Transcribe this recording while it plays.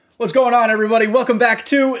What's going on, everybody? Welcome back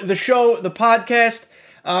to the show, the podcast.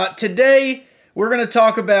 Today, we're going to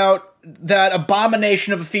talk about that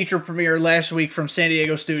abomination of a feature premiere last week from San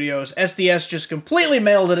Diego Studios. SDS just completely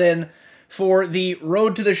mailed it in for the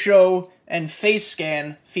Road to the Show and Face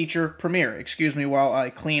Scan feature premiere. Excuse me while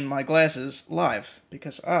I clean my glasses live,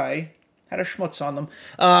 because I had a schmutz on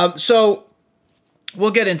them. So,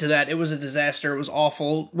 we'll get into that. It was a disaster. It was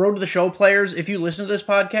awful. Road to the Show players, if you listen to this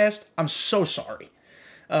podcast, I'm so sorry.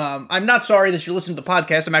 I'm not sorry that you listen to the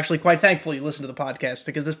podcast. I'm actually quite thankful you listen to the podcast,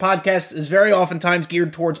 because this podcast is very oftentimes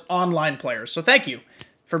geared towards online players. So thank you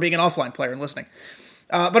for being an offline player and listening.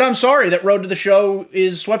 But I'm sorry that Road to the Show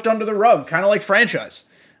is swept under the rug, kind of like franchise.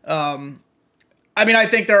 I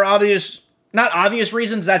think there are not obvious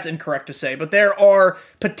reasons, that's incorrect to say, but there are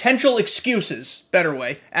potential excuses, better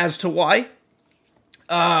way, as to why.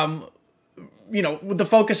 With the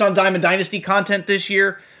focus on Diamond Dynasty content this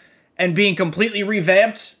year and being completely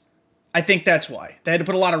revamped, I think that's why. They had to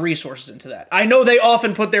put a lot of resources into that. I know they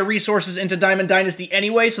often put their resources into Diamond Dynasty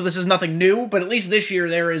anyway, so this is nothing new, but at least this year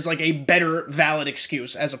there is like a better valid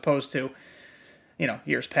excuse as opposed to,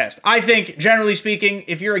 years past. I think, generally speaking,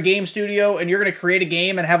 if you're a game studio and you're going to create a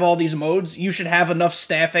game and have all these modes, you should have enough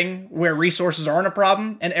staffing where resources aren't a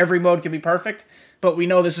problem and every mode can be perfect, but we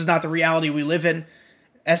know this is not the reality we live in.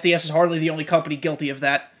 SDS is hardly the only company guilty of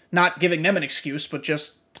that. Not giving them an excuse, but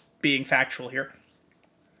just being factual here.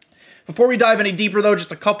 Before we dive any deeper, though,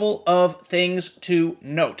 just a couple of things to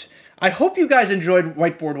note. I hope you guys enjoyed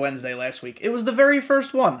Whiteboard Wednesday last week. It was the very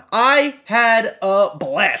first one. I had a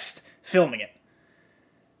blast filming it.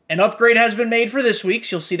 An upgrade has been made for this week,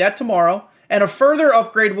 so you'll see that tomorrow, and a further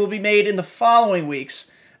upgrade will be made in the following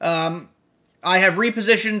weeks. I have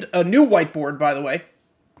repositioned a new whiteboard, by the way.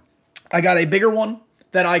 I got a bigger one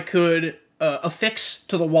that I could affix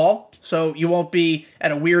to the wall, so you won't be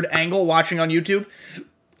at a weird angle watching on YouTube.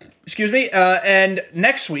 Excuse me. And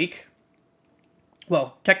next week,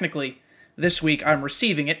 well, technically, this week I'm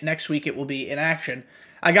receiving it. Next week it will be in action.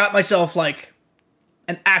 I got myself, an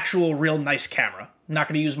actual real nice camera. I'm not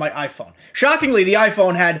going to use my iPhone. Shockingly, the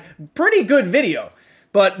iPhone had pretty good video,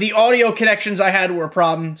 but the audio connections I had were a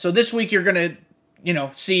problem. So this week you're going to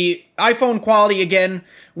see iPhone quality again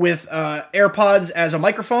with AirPods as a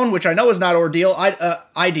microphone, which I know is not ideal.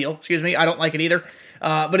 I don't like it either.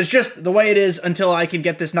 But it's just the way it is until I can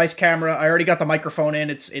get this nice camera. I already got the microphone in.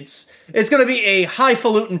 It's going to be a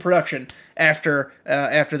highfalutin production after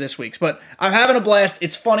this week's. But I'm having a blast.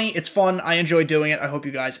 It's funny. It's fun. I enjoy doing it. I hope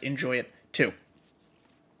you guys enjoy it too.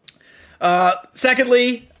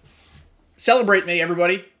 Secondly, celebrate me,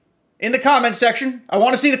 everybody. In the comment section, I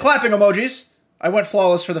want to see the clapping emojis. I went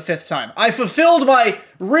flawless for the 5th time. I fulfilled my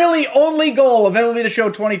really only goal of MLB The Show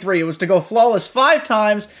 23. It was to go flawless 5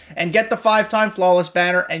 times and get the 5-time flawless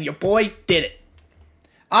banner, and your boy did it.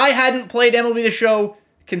 I hadn't played MLB The Show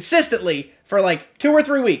consistently for 2 or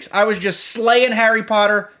 3 weeks. I was just slaying Harry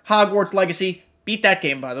Potter, Hogwarts Legacy. Beat that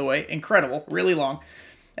game, by the way. Incredible. Really long.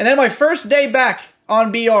 And then my first day back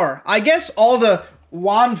on BR, I guess all the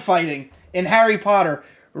wand fighting in Harry Potter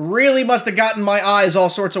really must have gotten my eyes all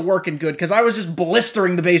sorts of working good, because I was just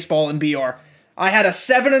blistering the baseball in BR. I had a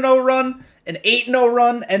 7-0 run, an 8-0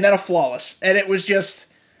 run, and then a flawless. And it was just,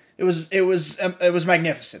 it was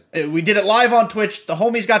magnificent. We did it live on Twitch. The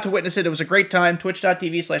homies got to witness it. It was a great time.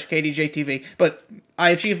 Twitch.tv/KDJTV. But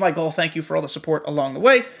I achieved my goal. Thank you for all the support along the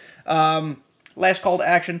way. Last call to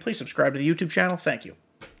action. Please subscribe to the YouTube channel. Thank you.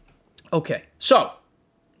 Okay, so,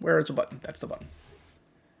 where is the button? That's the button.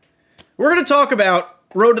 We're going to talk about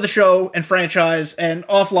Road to the Show and franchise and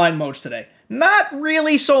offline modes today. Not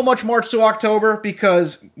really so much March to October,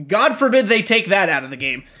 because God forbid they take that out of the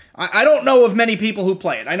game. I don't know of many people who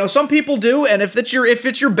play it. I know some people do, and if it's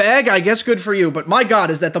your bag, I guess good for you. But my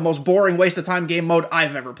God, is that the most boring waste of time game mode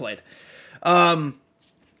I've ever played.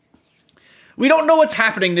 We don't know what's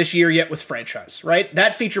happening this year yet with franchise, right?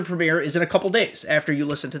 That feature premiere is in a couple days after you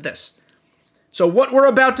listen to this. So what we're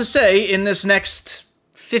about to say in this next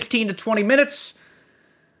 15 to 20 minutes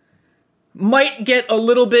might get a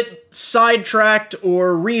little bit sidetracked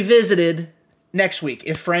or revisited next week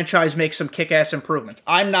if franchise makes some kick-ass improvements.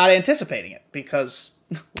 I'm not anticipating it, because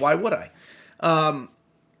why would I? But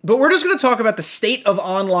we're just going to talk about the state of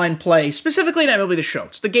online play, specifically in MLB The Show.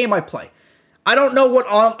 It's the game I play. I don't know what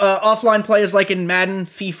offline play is like in Madden,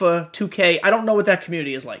 FIFA, 2K. I don't know what that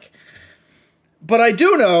community is like. But I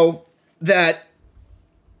do know that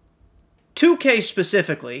 2K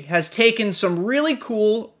specifically has taken some really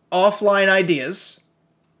cool offline ideas,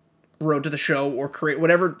 Road to the Show, or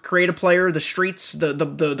create a player, the streets,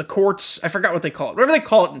 the courts, I forgot what they call it, whatever they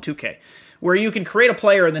call it in 2K, where you can create a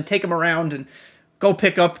player and then take them around and go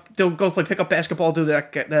play pickup basketball, do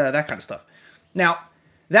that kind of stuff. Now,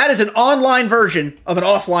 that is an online version of an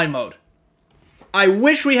offline mode. I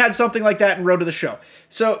wish we had something like that in Road to the Show.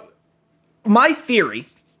 So, my theory,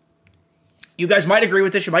 you guys might agree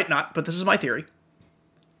with this, you might not, but this is my theory.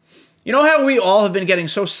 You know how we all have been getting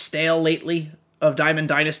so stale lately of Diamond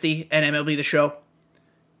Dynasty and MLB The Show?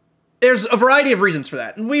 There's a variety of reasons for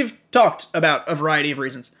that, and we've talked about a variety of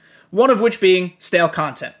reasons. One of which being stale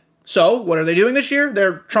content. So, what are they doing this year?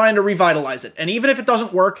 They're trying to revitalize it. And even if it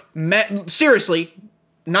doesn't work, seriously,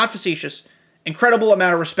 not facetious, incredible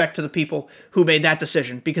amount of respect to the people who made that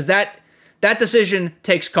decision. Because that decision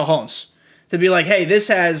takes cojones. To be like, hey, this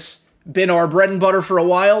has been our bread and butter for a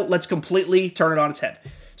while. Let's completely turn it on its head.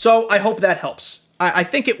 So, I hope that helps. I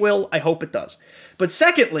think it will. I hope it does. But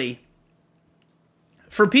secondly,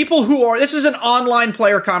 for people who are... This is an online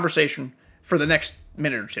player conversation for the next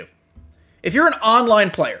minute or two. If you're an online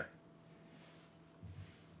player,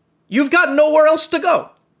 you've got nowhere else to go.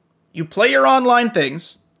 You play your online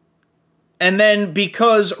things, and then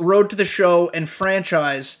because Road to the Show and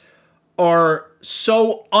franchise are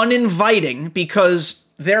so uninviting because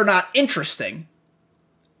they're not interesting,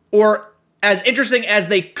 or as interesting as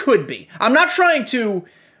they could be. I'm not trying to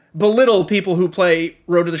belittle people who play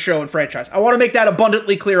Road to the Show and franchise. I want to make that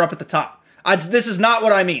abundantly clear up at the top. This is not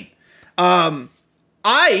what I mean.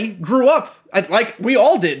 I grew up, like we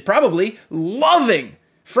all did, probably, loving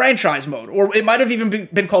franchise mode, or it might have even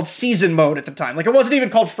been called season mode at the time. Like, it wasn't even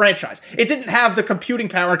called franchise. It didn't have the computing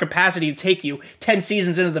power and capacity to take you 10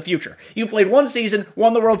 seasons into the future. You played one season,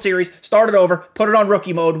 won the World Series, started over, put it on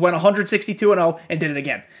rookie mode, went 162-0, and did it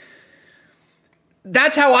again.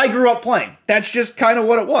 That's how I grew up playing. That's just kind of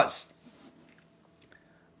what it was.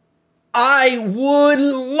 I would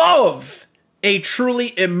love a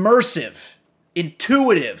truly immersive,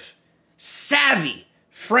 intuitive, savvy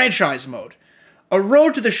franchise mode. A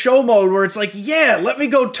Road to the Show mode where it's like, yeah, let me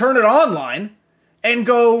go turn it online and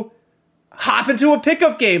go hop into a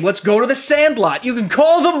pickup game. Let's go to the Sandlot. You can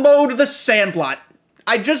call the mode the Sandlot.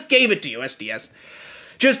 I just gave it to you, SDS.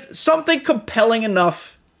 Just something compelling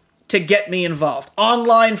enough to get me involved.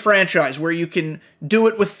 Online franchise where you can do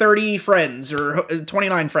it with 30 friends, or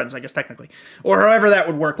 29 friends, I guess, technically. Or however that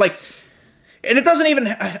would work. Like, and it doesn't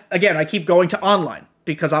even, again, I keep going to online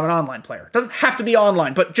because I'm an online player. It doesn't have to be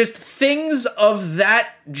online, but just things of that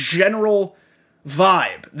general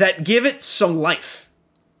vibe that give it some life.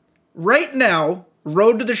 Right now,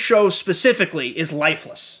 Road to the Show specifically is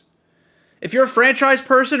lifeless. If you're a franchise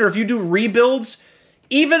person, or if you do rebuilds,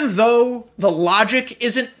 even though the logic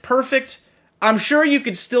isn't perfect, I'm sure you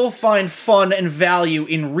could still find fun and value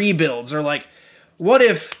in rebuilds. Or like, what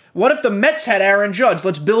if the Mets had Aaron Judge?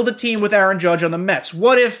 Let's build a team with Aaron Judge on the Mets.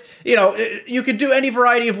 What if, you could do any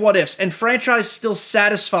variety of what ifs, and franchise still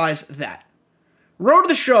satisfies that. Road to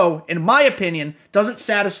the Show, in my opinion, doesn't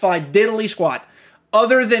satisfy diddly squat,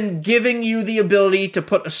 other than giving you the ability to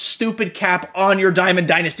put a stupid cap on your Diamond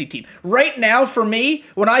Dynasty team. Right now, for me,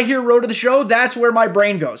 when I hear Road to the Show, that's where my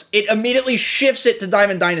brain goes. It immediately shifts it to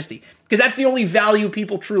Diamond Dynasty, because that's the only value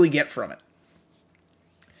people truly get from it.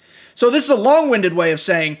 So this is a long-winded way of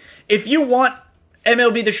saying, if you want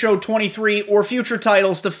MLB The Show 23 or future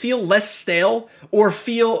titles to feel less stale or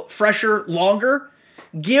feel fresher longer,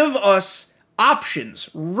 give us options,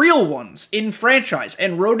 real ones, in franchise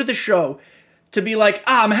and Road to the Show to be like,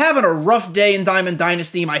 I'm having a rough day in Diamond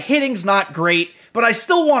Dynasty, my hitting's not great, but I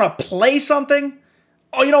still want to play something.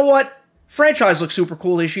 Oh, you know what? Franchise looks super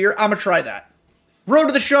cool this year. I'm going to try that. Road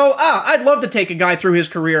to the Show, I'd love to take a guy through his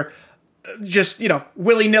career just,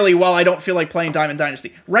 willy-nilly while I don't feel like playing Diamond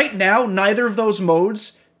Dynasty. Right now, neither of those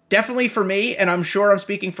modes, definitely for me, and I'm sure I'm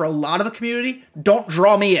speaking for a lot of the community, don't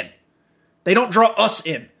draw me in. They don't draw us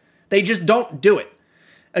in. They just don't do it.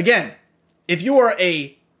 Again, if you are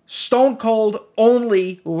a stone cold,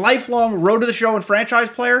 only, lifelong Road to the Show and franchise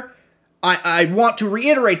player, I want to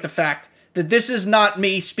reiterate the fact that this is not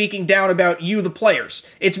me speaking down about you, the players.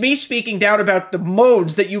 It's me speaking down about the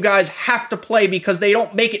modes that you guys have to play because they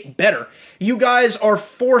don't make it better. You guys are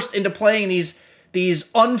forced into playing these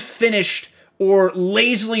unfinished or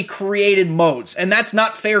lazily created modes, and that's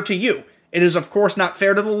not fair to you. It is, of course, not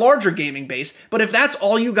fair to the larger gaming base, but if that's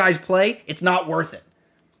all you guys play, it's not worth it.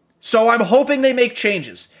 So I'm hoping they make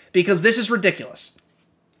changes, because this is ridiculous.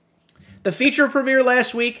 The feature premiere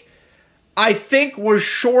last week, I think, was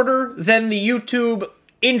shorter than the YouTube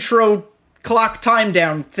intro clock time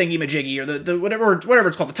down thingy-majiggy, or the whatever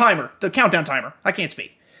it's called, the timer, the countdown timer. I can't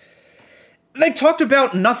speak. They talked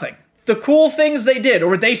about nothing. The cool things they did,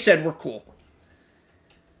 or they said were cool.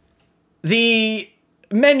 The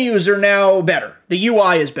menus are now better. The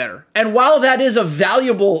UI is better. And while that is a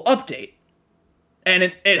valuable update, and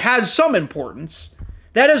it has some importance,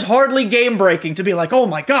 that is hardly game-breaking to be like, oh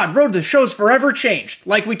my god, Road to the Show's forever changed.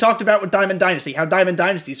 Like we talked about with Diamond Dynasty, how Diamond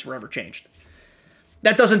Dynasty's forever changed.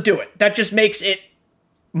 That doesn't do it. That just makes it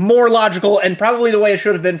more logical and probably the way it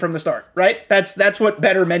should have been from the start, right? That's what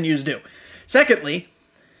better menus do. Secondly,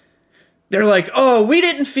 they're like, oh, we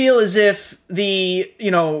didn't feel as if the,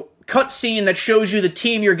 cutscene that shows you the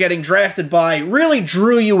team you're getting drafted by really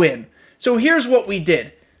drew you in. So here's what we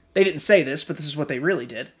did. They didn't say this, but this is what they really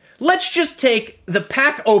did. Let's just take the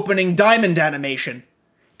pack opening diamond animation,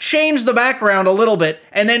 change the background a little bit,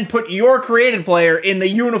 and then put your created player in the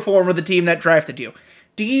uniform of the team that drafted you.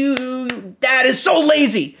 That is so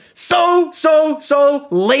lazy. So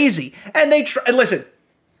lazy. And listen,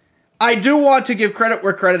 I do want to give credit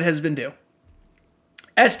where credit has been due.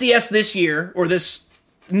 SDS this year, or this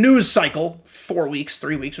news cycle, 4 weeks,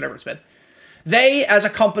 3 weeks, whatever it's been, they, as a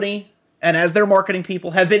company, and as their marketing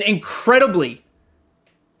people, have been incredibly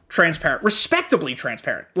transparent, respectably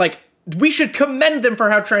transparent. Like, we should commend them for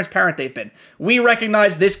how transparent they've been. We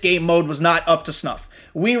recognize this game mode was not up to snuff.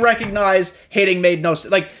 We recognize hitting made no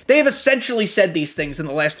sense. Like, they've essentially said these things in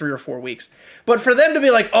the last 3 or 4 weeks. But for them to be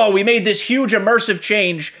like, oh, we made this huge immersive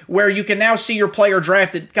change where you can now see your player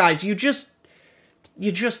drafted. Guys, you just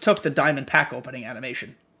took the diamond pack opening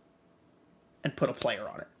animation and put a player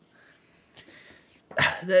on it.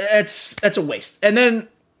 That's a waste. And then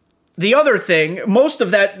the other thing,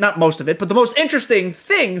 not most of it, but the most interesting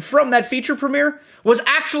thing from that feature premiere was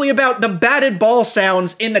actually about the batted ball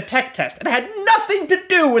sounds in the tech test. It had nothing to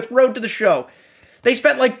do with Road to the Show. They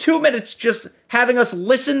spent like 2 minutes just having us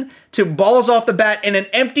listen to balls off the bat in an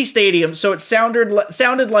empty stadium, so it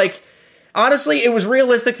sounded like, honestly, it was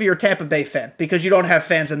realistic for your Tampa Bay fan, because you don't have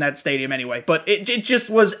fans in that stadium anyway, but it just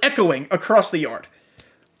was echoing across the yard.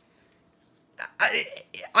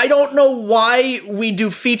 I don't know why we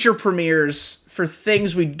do feature premieres for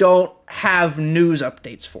things we don't have news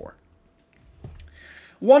updates for.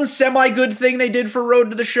 One semi-good thing they did for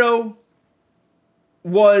Road to the Show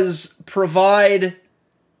was provide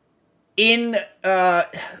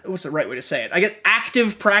what's the right way to say it? I guess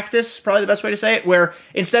active practice, probably the best way to say it, where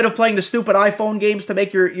instead of playing the stupid iPhone games to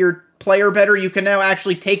make your player better, you can now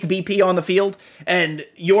actually take BP on the field, and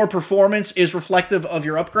your performance is reflective of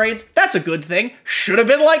your upgrades. That's a good thing. Should have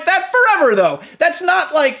been like that forever, though. That's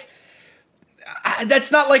not like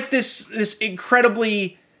this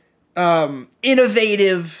incredibly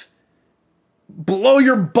innovative, blow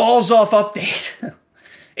your balls off update.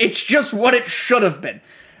 It's just what it should have been.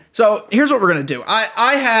 So here's what we're going to do.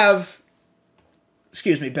 I have,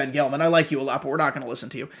 excuse me, Ben Gelman, I like you a lot, but we're not going to listen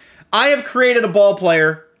to you. I have created a ball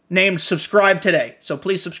player named Subscribe Today, so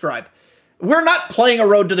please subscribe. We're not playing a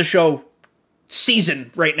Road to the Show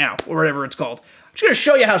season right now, or whatever it's called. I'm just going to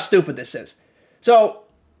show you how stupid this is. So,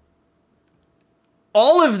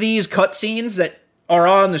 all of these cutscenes that are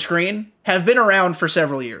on the screen have been around for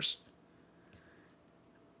several years.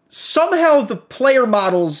 Somehow the player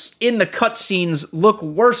models in the cutscenes look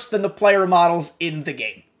worse than the player models in the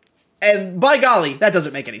game. And by golly, that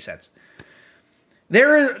doesn't make any sense.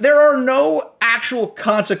 There are no actual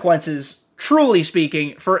consequences, truly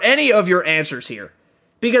speaking, for any of your answers here.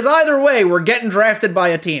 Because either way, we're getting drafted by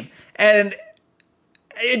a team. And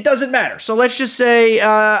it doesn't matter. So let's just say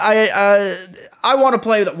I want a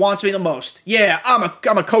player that wants me the most. Yeah,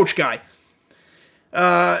 I'm a coach guy.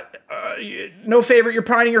 No favorite, you're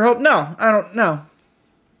pining your hope? No, I don't know.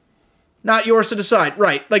 Not yours to decide.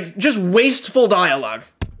 Right, like, just wasteful dialogue.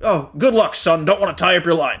 Oh, good luck, son. Don't want to tie up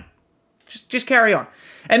your line. Just carry on.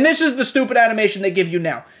 And this is the stupid animation they give you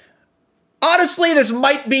now. Honestly, this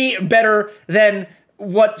might be better than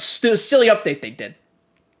what silly update they did.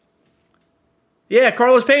 Yeah,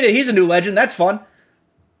 Carlos Pena, he's a new legend. That's fun.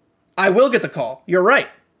 I will get the call. You're right.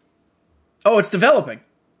 Oh, it's developing.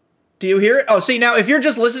 Do you hear it? Oh, see, now, if you're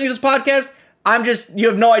just listening to this podcast, you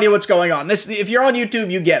have no idea what's going on. If you're on YouTube,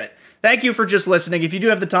 you get it. Thank you for just listening. If you do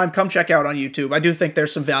have the time, come check out on YouTube. I do think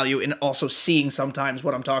there's some value in also seeing sometimes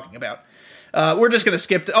what I'm talking about. We're just going to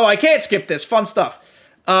skip... I can't skip this. Fun stuff.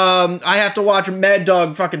 I have to watch Mad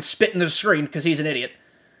Dog fucking spit in the screen because he's an idiot.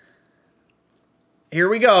 Here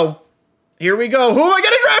we go. Who am I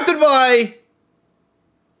getting drafted by?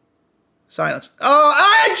 Silence.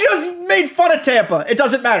 I just made fun of Tampa. It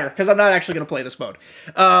doesn't matter, because I'm not actually going to play this mode.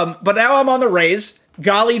 But now I'm on the Rays.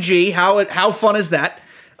 Golly gee, how fun is that?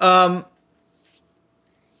 And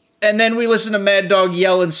then we listen to Mad Dog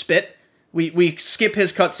yell and spit. We skip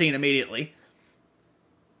his cutscene immediately.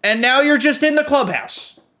 And now you're just in the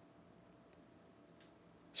clubhouse.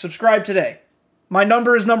 Subscribe today. My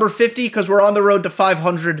number is number 50, because we're on the road to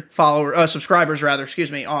 500 subscribers,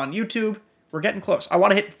 on YouTube. We're getting close. I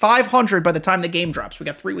want to hit 500 by the time the game drops. We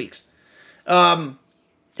got 3 weeks.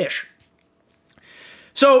 Ish.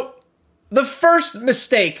 So, the first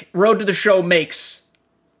mistake Road to the Show makes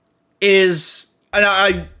is, and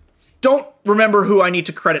I don't remember who I need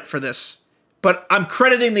to credit for this, but I'm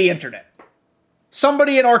crediting the internet.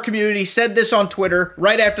 Somebody in our community said this on Twitter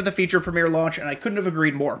right after the feature premiere launch, and I couldn't have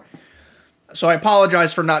agreed more. So I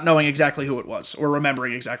apologize for not knowing exactly who it was, or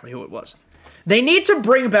remembering exactly who it was. They need to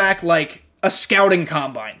bring back, like, a scouting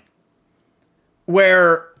combine,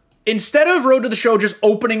 where instead of Road to the Show just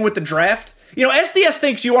opening with the draft, you know, SDS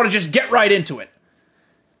thinks you want to just get right into it.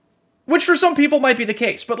 Which for some people might be the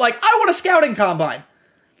case, but, like, I want a scouting combine.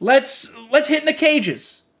 Let's hit in the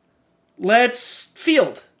cages. Let's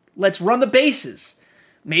field. Let's run the bases.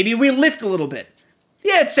 Maybe we lift a little bit.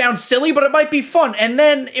 Yeah, it sounds silly, but it might be fun. And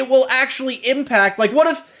then it will actually impact, like, what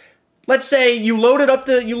if, let's say you loaded up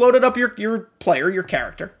your player, your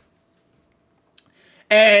character,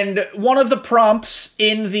 and one of the prompts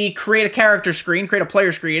in the create a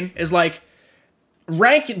player screen is like,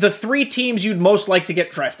 rank the 3 teams you'd most like to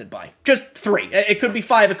get drafted by. Just 3. It could be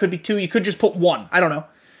 5, it could be 2, you could just put 1. I don't know.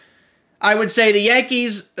 I would say the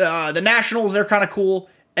Yankees, the Nationals, they're kind of cool,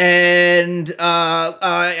 and,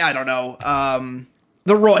 I don't know,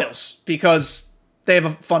 the Royals, because they have a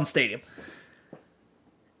fun stadium.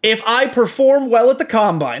 If I perform well at the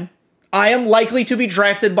Combine, I am likely to be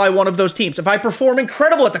drafted by one of those teams. If I perform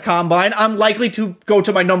incredible at the Combine, I'm likely to go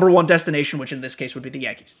to my number 1 destination, which in this case would be the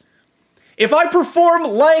Yankees. If I perform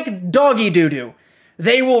like doggy doo-doo,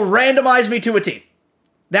 they will randomize me to a team.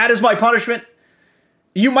 That is my punishment.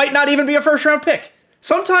 You might not even be a first-round pick.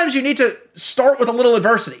 Sometimes you need to start with a little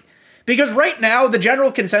adversity. Because right now, the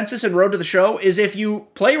general consensus in Road to the Show is if you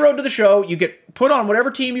play Road to the Show, you get put on whatever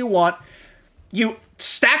team you want, you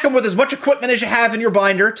stack him with as much equipment as you have in your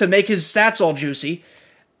binder to make his stats all juicy.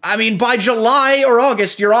 I mean, by July or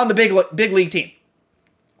August, you're on the big league team.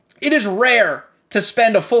 It is rare to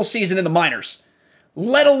spend a full season in the minors,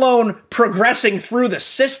 let alone progressing through the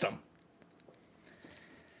system.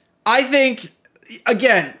 I think,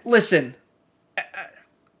 again, listen,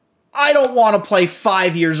 I don't want to play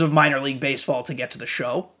 5 years of minor league baseball to get to the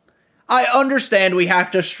show. I understand we have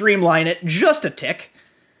to streamline it just a tick,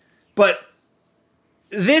 but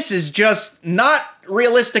this is just not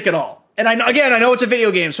realistic at all. And I know it's a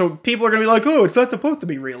video game, so people are going to be like, oh, it's not supposed to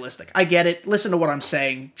be realistic. I get it. Listen to what I'm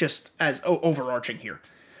saying, just as overarching here.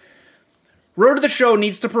 Road to the Show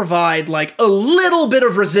needs to provide, like, a little bit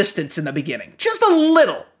of resistance in the beginning. Just a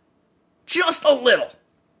little. Just a little.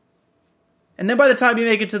 And then by the time you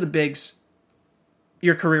make it to the bigs,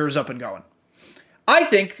 your career is up and going. I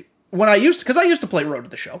think, because I used to play Road to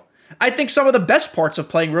the Show, I think some of the best parts of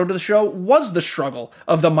playing Road to the Show was the struggle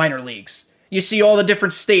of the minor leagues. You see all the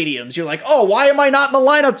different stadiums. You're like, oh, why am I not in the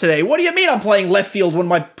lineup today? What do you mean I'm playing left field when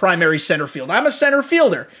my primary center field? I'm a center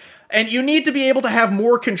fielder. And you need to be able to have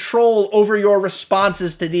more control over your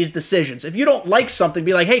responses to these decisions. If you don't like something,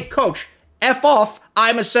 be like, hey, coach, F off,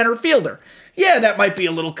 I'm a center fielder. Yeah, that might be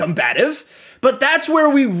a little combative, but that's where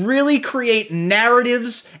we really create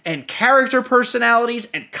narratives and character personalities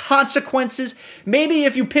and consequences. Maybe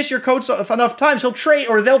if you piss your coach off enough times, they'll trade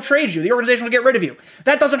you. The organization will get rid of you.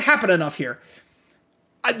 That doesn't happen enough here.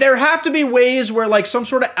 There have to be ways where, like, some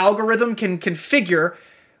sort of algorithm can configure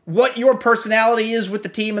what your personality is with the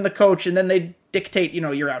team and the coach, and then they dictate,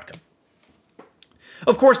 your outcome.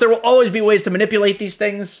 Of course, there will always be ways to manipulate these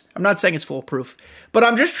things. I'm not saying it's foolproof, but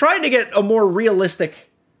I'm just trying to get a more realistic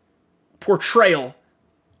portrayal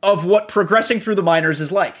of what progressing through the minors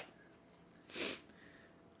is like.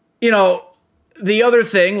 The other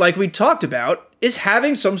thing, like we talked about, is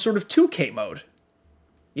having some sort of 2K mode.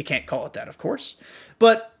 You can't call it that, of course,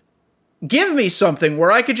 but give me something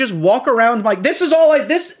where I could just walk around this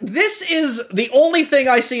is the only thing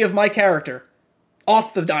I see of my character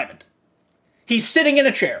off the diamond. He's sitting in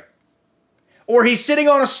a chair. Or he's sitting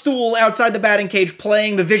on a stool outside the batting cage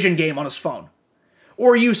playing the vision game on his phone.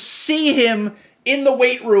 Or you see him in the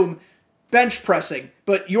weight room bench pressing,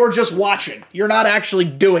 but you're just watching. You're not actually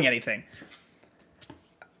doing anything.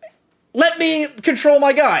 Let me control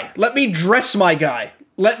my guy. Let me dress my guy.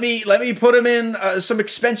 Let me put him in some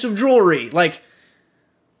expensive jewelry.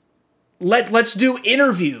 Let's do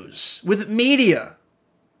interviews with media.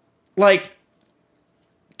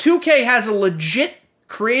 2K has a legit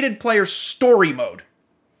created player story mode.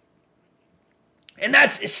 And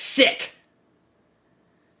that's sick.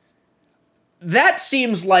 That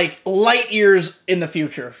seems like light years in the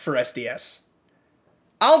future for SDS.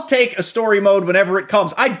 I'll take a story mode whenever it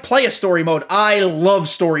comes. I'd play a story mode. I love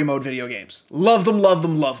story mode video games. Love them, love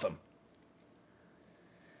them, love them.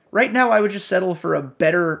 Right now, I would just settle for a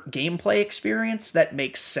better gameplay experience that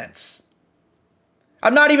makes sense.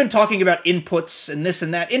 I'm not even talking about inputs and this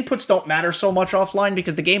and that. Inputs don't matter so much offline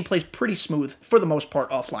because the gameplay's pretty smooth for the most part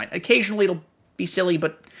offline. Occasionally it'll be silly,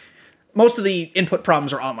 but most of the input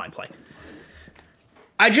problems are online play.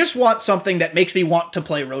 I just want something that makes me want to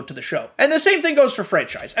play Road to the Show. And the same thing goes for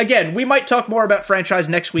franchise. Again, we might talk more about franchise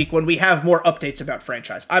next week when we have more updates about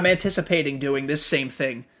franchise. I'm anticipating doing this same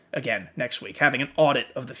thing again next week, having an audit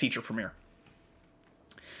of the feature premiere.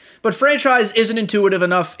 But franchise isn't intuitive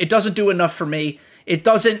enough. It doesn't do enough for me. It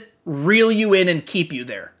doesn't reel you in and keep you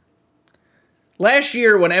there. Last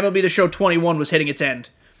year, when MLB The Show 21 was hitting its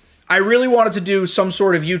end, I really wanted to do some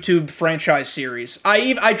sort of YouTube franchise series.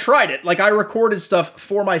 I tried it. Like, I recorded stuff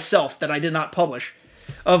for myself that I did not publish.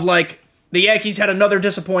 Of, like, the Yankees had another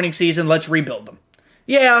disappointing season, let's rebuild them.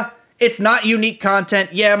 Yeah, it's not unique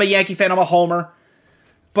content. Yeah, I'm a Yankee fan, I'm a homer.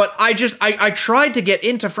 But I tried to get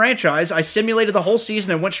into franchise. I simulated the whole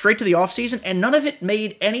season and went straight to the offseason, and none of it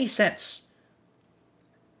made any sense.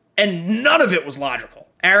 And none of it was logical.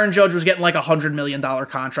 Aaron Judge was getting like a $100 million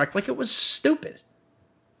contract. Like, it was stupid.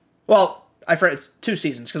 Well, it's 2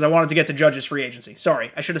 seasons because I wanted to get to Judge's free agency.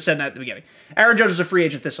 Sorry, I should have said that at the beginning. Aaron Judge was a free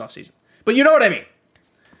agent this offseason. But you know what I mean.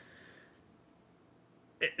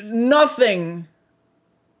 Nothing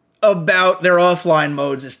about their offline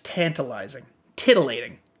modes is tantalizing.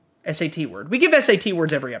 Titillating. SAT word. We give SAT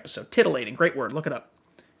words every episode. Titillating. Great word. Look it up.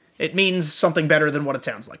 It means something better than what it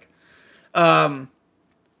sounds like.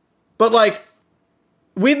 But, like,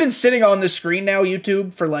 we've been sitting on this screen now,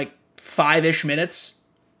 YouTube, for, like, 5-ish minutes.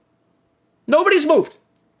 Nobody's moved.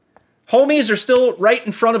 Homies are still right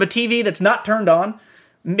in front of a TV that's not turned on.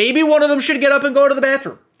 Maybe one of them should get up and go to the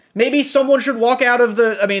bathroom. Maybe someone should walk out of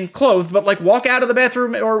clothed, but, like, walk out of the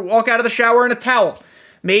bathroom or walk out of the shower in a towel.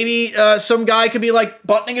 Maybe some guy could be, like,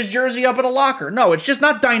 buttoning his jersey up in a locker. No, it's just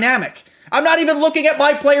not dynamic. I'm not even looking at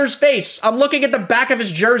my player's face. I'm looking at the back of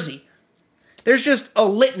his jersey. There's just a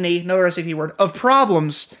litany, another SAT word, of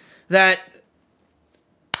problems that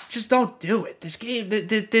just don't do it. This game,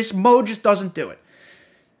 this mode just doesn't do it.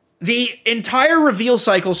 The entire reveal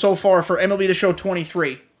cycle so far for MLB The Show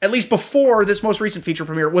 23, at least before this most recent feature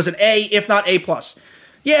premiere, was an A, if not A+.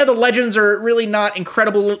 Yeah, the legends are really not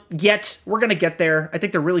incredible yet. We're going to get there. I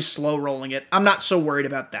think they're really slow rolling it. I'm not so worried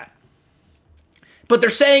about that. But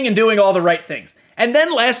they're saying and doing all the right things. And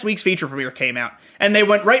then last week's feature premiere came out, and they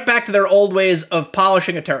went right back to their old ways of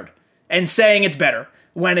polishing a turd and saying it's better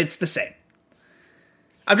when it's the same.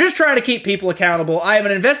 I'm just trying to keep people accountable. I am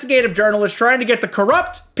an investigative journalist trying to get the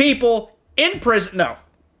corrupt people in prison. No.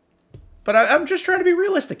 But I'm just trying to be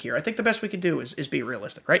realistic here. I think the best we can do is be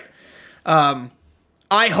realistic, right?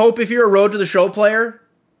 I hope if you're a Road to the Show player,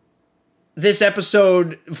 this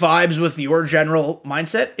episode vibes with your general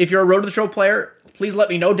mindset. If you're a Road to the Show player, please let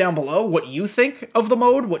me know down below what you think of the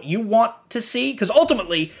mode, what you want to see. Because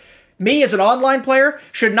ultimately, me as an online player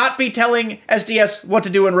should not be telling SDS what to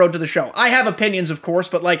do in Road to the Show. I have opinions, of course,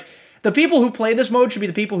 but like the people who play this mode should be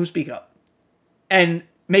the people who speak up and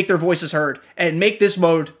make their voices heard and make this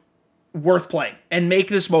mode worth playing and make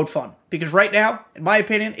this mode fun. Because right now, in my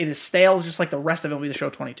opinion, it is stale just like the rest of MLB The Show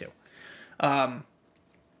 22.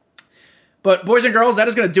 But boys and girls, that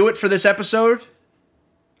is going to do it for this episode.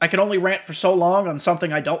 I can only rant for so long on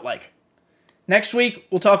something I don't like. Next week,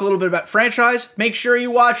 we'll talk a little bit about franchise. Make sure you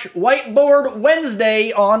watch Whiteboard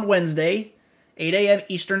Wednesday on Wednesday, 8 a.m.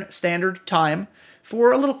 Eastern Standard Time,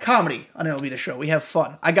 for a little comedy on MLB The Show. We have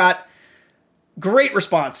fun. I got great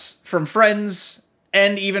response from friends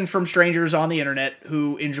and even from strangers on the internet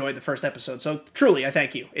who enjoyed the first episode. So truly, I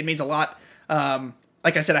thank you. It means a lot.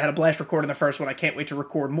 Like I said, I had a blast recording the first one. I can't wait to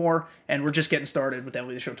record more, and we're just getting started with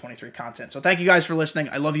MLB The Show 23 content. So thank you guys for listening.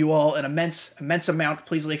 I love you all an immense amount.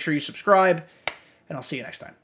 Please make sure you subscribe, and I'll see you next time.